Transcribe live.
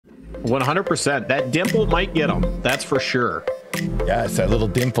100%. That dimple might get him. That's for sure. Yeah, it's that little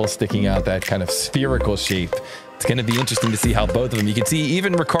dimple sticking out, that kind of spherical shape. It's going to be interesting to see how both of them. You can see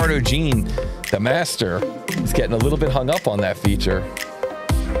even Ricardo Jean, the master, is getting a little bit hung up on that feature.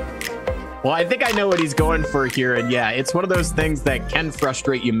 Well, I think I know what he's going for here. And yeah, it's one of those things that can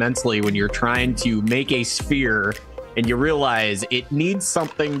frustrate you mentally when you're trying to make a sphere and you realize it needs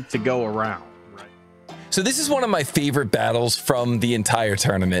something to go around. So this is one of my favorite battles from the entire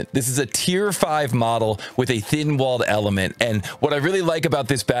tournament. This is a tier 5 model with a thin-walled element. And what I really like about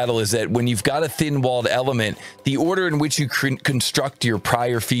this battle is that when you've got a thin-walled element, the order in which you construct your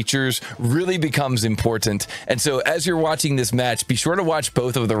prior features really becomes important. And so as you're watching this match, be sure to watch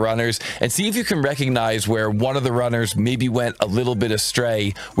both of the runners and see if you can recognize where one of the runners maybe went a little bit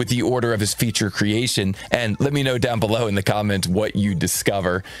astray with the order of his feature creation. And let me know down below in the comments what you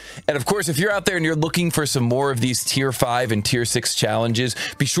discover. And of course, if you're out there and you're looking for some more of these tier 5 and tier 6 challenges,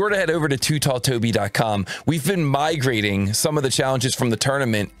 be sure to head over to tootalltoby.com. We've been migrating some of the challenges from the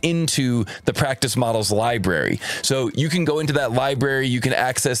tournament into the practice models library. So you can go into that library, you can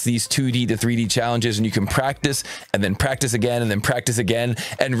access these 2D to 3D challenges, and you can practice and then practice again and then practice again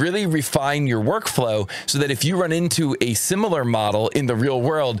and really refine your workflow so that if you run into a similar model in the real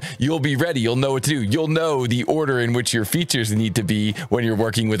world, you'll be ready. You'll know what to do. You'll know the order in which your features need to be when you're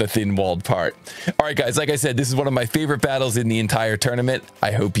working with a thin-walled part. All right, guys, like I said, this is one of my favorite battles in the entire tournament.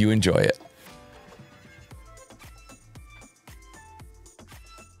 I hope you enjoy it.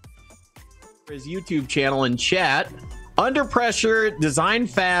 His YouTube channel in chat. Under pressure, design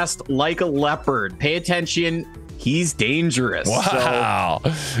fast like a leopard. Pay attention, he's dangerous. Wow.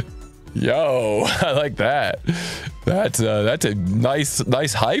 So, yo, I like that. That's a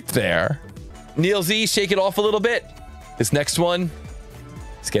nice hype there. Neil Z, shake it off a little bit. This next one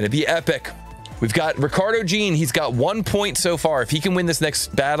is going to be epic. We've got Ricardo Jean. He's got 1 point so far. If he can win this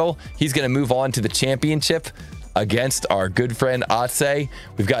next battle, he's going to move on to the championship against our good friend Otse.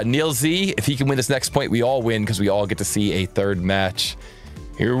 We've got Neil Z. If he can win this next point, we all win because we all get to see a third match.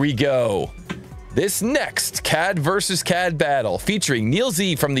 Here we go. This next CAD versus CAD battle featuring Neil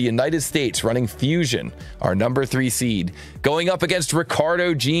Z from the United States running Fusion, our number 3 seed, going up against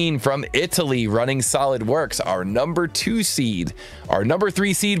Ricardo Jean from Italy running SolidWorks, our number 2 seed. Our number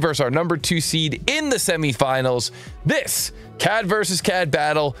 3 seed versus our number 2 seed in the semifinals. This CAD versus CAD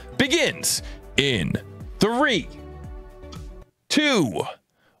battle begins in 3, 2,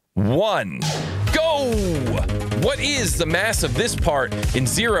 1, go! What is the mass of this part in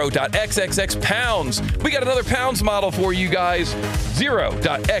 0.xxx pounds? We got another pounds model for you guys.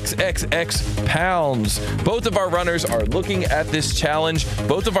 0.xxx pounds. Both of our runners are looking at this challenge.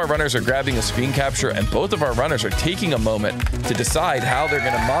 Both of our runners are grabbing a screen capture, and both of our runners are taking a moment to decide how they're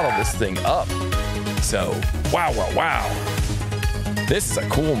going to model this thing up. So, wow, wow, wow. This is a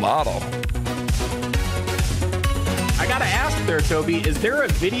cool model. I gotta ask there, Toby, is there a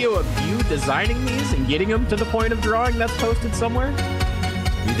video of you designing these and getting them to the point of drawing that's posted somewhere?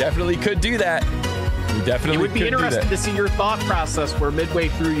 We definitely could do that. We definitely It would be interesting to see your thought process where midway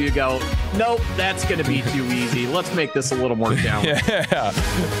through you go, nope, that's going to be too easy. Let's make this a little more challenging. Yeah,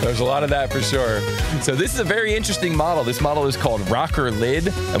 there's a lot of that for sure. So this is a very interesting model. This model is called Rocker Lid,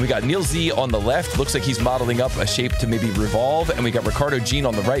 and we got Neil Z on the left. Looks like he's modeling up a shape to maybe revolve, and we got Ricardo Jean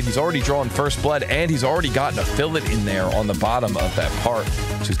on the right. He's already drawn first blood, and he's already gotten a fillet in there on the bottom of that part.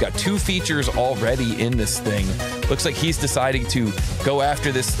 So he's got 2 features already in this thing. Looks like he's deciding to go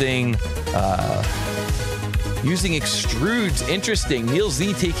after this thing using extrudes. Interesting. Neil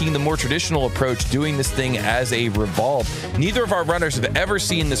Z taking the more traditional approach, doing this thing as a revolve. Neither of our runners have ever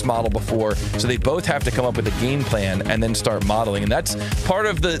seen this model before, so they both have to come up with a game plan and then start modeling. And that's part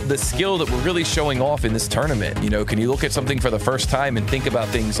of the skill that we're really showing off in this tournament. You know, can you look at something for the first time and think about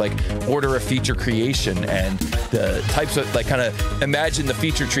things like order of feature creation and the types of, like, kind of imagine the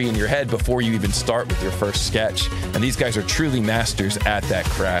feature tree in your head before you even start with your first sketch. And these guys are truly masters at that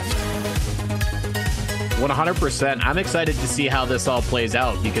craft. 100%. I'm excited to see how this all plays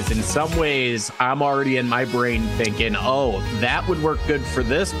out, because in some ways I'm already in my brain thinking, oh, that would work good for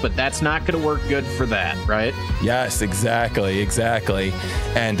this, but that's not going to work good for that, right? Yes, exactly.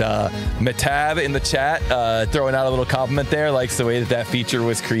 And Matab in the chat throwing out a little compliment there, likes the way that feature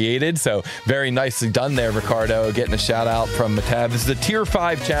was created. So very nicely done there, Ricardo. Getting a shout out from Matab. This is a tier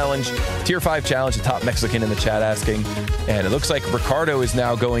 5 challenge. The top Mexican in the chat asking. And it looks like Ricardo is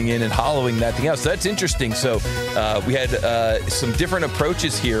now going in and hollowing that thing out. So that's interesting. So we had some different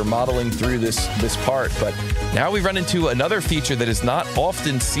approaches here modeling through this part, but now we run into another feature that is not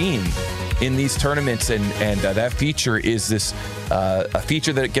often seen in these tournaments, and that feature is this a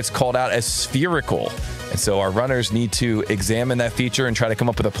feature that gets called out as spherical. And so our runners need to examine that feature and try to come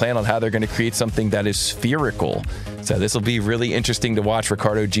up with a plan on how they're going to create something that is spherical. So this will be really interesting to watch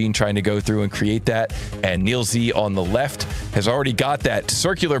Ricardo Jean trying to go through and create that. And Neil Z on the left has already got that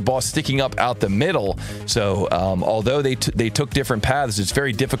circular ball sticking up out the middle. So although they took different paths, it's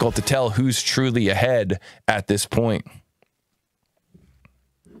very difficult to tell who's truly ahead at this point.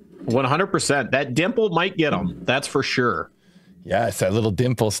 100%. That dimple might get them. That's for sure. Yeah, it's that little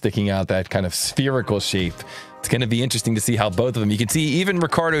dimple sticking out, that kind of spherical shape. It's going to be interesting to see how both of them. You can see even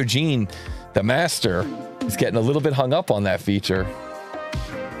Ricardo Jean, the master, is getting a little bit hung up on that feature.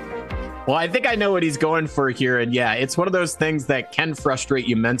 Well, I think I know what he's going for here. And yeah, it's one of those things that can frustrate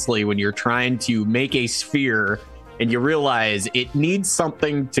you mentally when you're trying to make a sphere and you realize it needs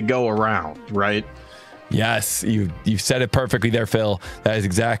something to go around, right? Yes, you've said it perfectly there, Phil. That is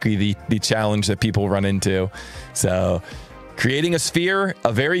exactly the challenge that people run into. So creating a sphere,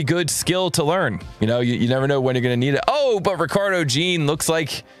 a very good skill to learn. You know, you never know when you're going to need it. Oh, but Ricardo Jean looks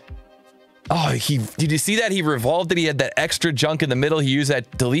like, oh, did you see that? He revolved it. He had that extra junk in the middle. He used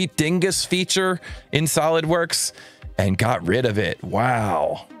that delete dingus feature in SolidWorks and got rid of it.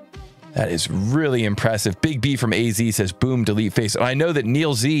 Wow. That is really impressive. Big B from AZ says, boom, delete face. And I know that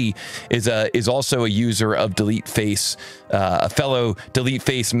Neil Z is also a user of delete face, a fellow delete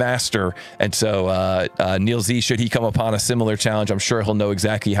face master. And so Neil Z, should he come upon a similar challenge, I'm sure he'll know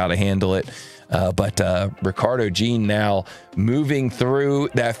exactly how to handle it. But Ricardo Jean now moving through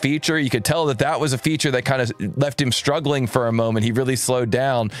that feature. You could tell that that was a feature that kind of left him struggling for a moment. He really slowed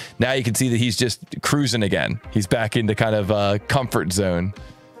down. Now you can see that he's just cruising again. He's back into kind of a comfort zone.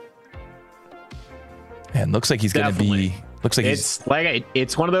 And looks like he's going to be, looks like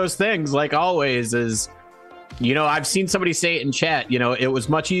it's one of those things, like always, is, you know, I've seen somebody say it in chat, you know, it was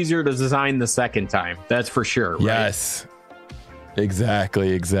much easier to design the second time. That's for sure. Right? Yes,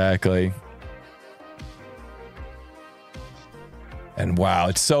 exactly. And wow,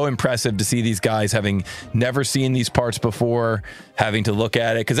 it's so impressive to see these guys having never seen these parts before, having to look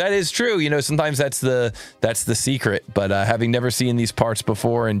at it, because that is true. You know, sometimes that's the secret. But having never seen these parts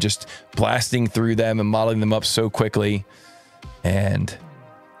before and just blasting through them and modeling them up so quickly, and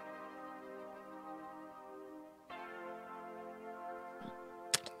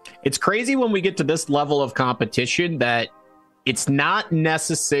it's crazy when we get to this level of competition that it's not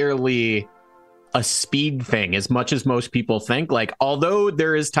necessarily a speed thing as much as most people think. Like, although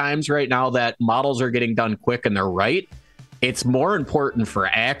there is times right now that models are getting done quick and they're right, it's more important for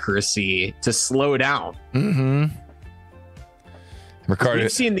accuracy to slow down. Ricardo,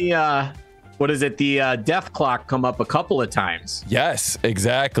 we've seen the what is it, the death clock come up a couple of times. Yes,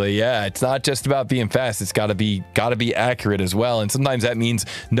 exactly. Yeah, it's not just about being fast, it's got to be accurate as well, and sometimes that means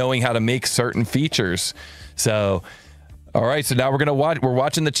knowing how to make certain features. So all right, so now we're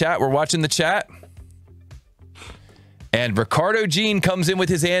watching the chat. And Ricardo Jean comes in with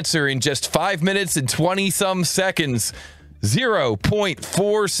his answer in just 5 minutes and 20-some seconds.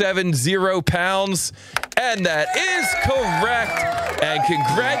 0.470 pounds. And that is correct. And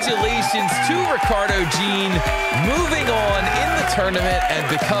congratulations to Ricardo Jean, moving on in the tournament and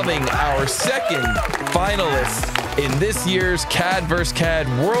becoming our second finalist in this year's CAD vs. CAD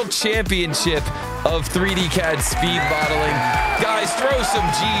World Championship of 3D CAD speed modeling. Guys, throw some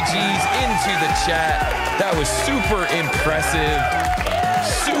GGs into the chat. That was super impressive.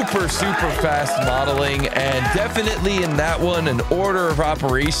 Super fast modeling, and definitely in that one an order of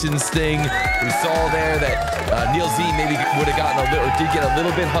operations thing. We saw there that Neil Z maybe would have gotten a little, or did get a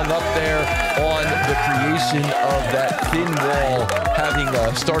little bit hung up there on the creation of that thin wall, having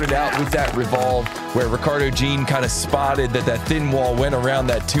started out with that revolve, where Ricardo Jean kind of spotted that thin wall went around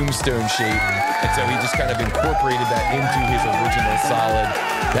that tombstone shape, and so he just kind of incorporated that into his original solid.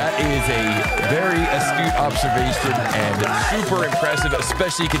 That is a very astute observation and super impressive,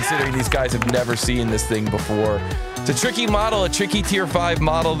 especially considering these guys have never seen this thing before. It's a tricky model, a tricky tier 5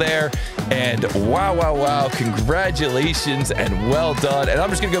 model there. And wow, congratulations and well done. And I'm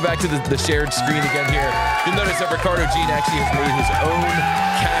just gonna go back to the shared screen again here. You'll notice that Ricardo Jean actually has made his own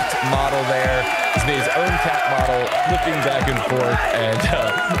cat model there. He's made his own cat model, flipping back and forth, and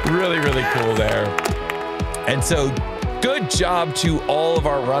really cool there. And so good job to all of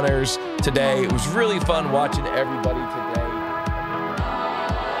our runners today. It was really fun watching everybody today.